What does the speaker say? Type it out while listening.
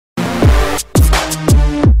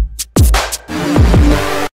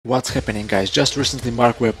What's happening, guys? Just recently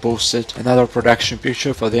Mark Webb posted another production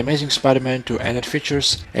picture for The Amazing Spider-Man 2 and it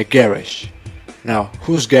features a garage. Now,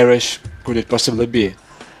 whose garage could it possibly be?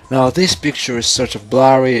 Now, this picture is sort of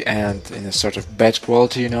blurry and in a sort of bad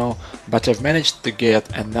quality, but I've managed to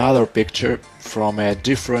get another picture from a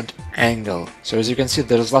different angle. So as you can see,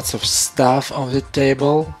 there's lots of stuff on the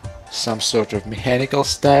table, some sort of mechanical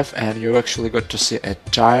stuff, and you actually got to see a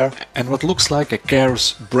tire and what looks like a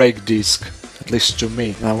car's brake disc. At least to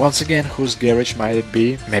me. Now once again, whose garage might it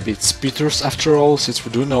be? Maybe it's Peter's after all, since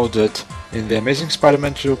we do know that in The Amazing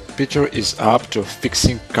Spider-Man 2 Peter is up to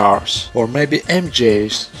fixing cars. Or maybe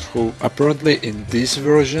MJ's, who apparently in this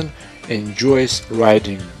version enjoys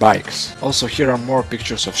riding bikes. Also here are more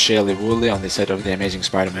pictures of Shailene Woodley on the set of The Amazing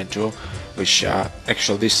Spider-Man 2, which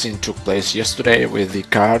actually this scene took place yesterday with the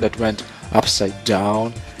car that went upside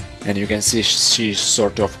down. And you can see she's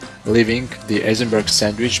sort of leaving the Eisenberg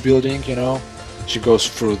sandwich building, She goes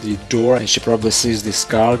through the door and she probably sees this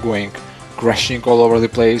car going crashing all over the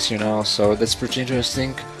place, so that's pretty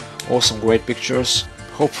interesting. Awesome, great pictures.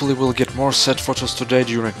 Hopefully we'll get more set photos today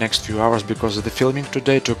during the next few hours because the filming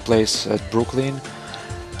today took place at Brooklyn,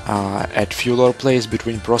 at Fuller Place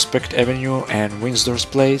between Prospect Avenue and Windsor's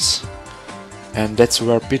Place. And that's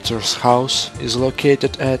where Peter's house is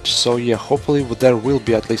located at, so yeah, hopefully there will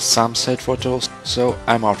be at least some set photos, so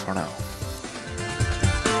I'm out for now.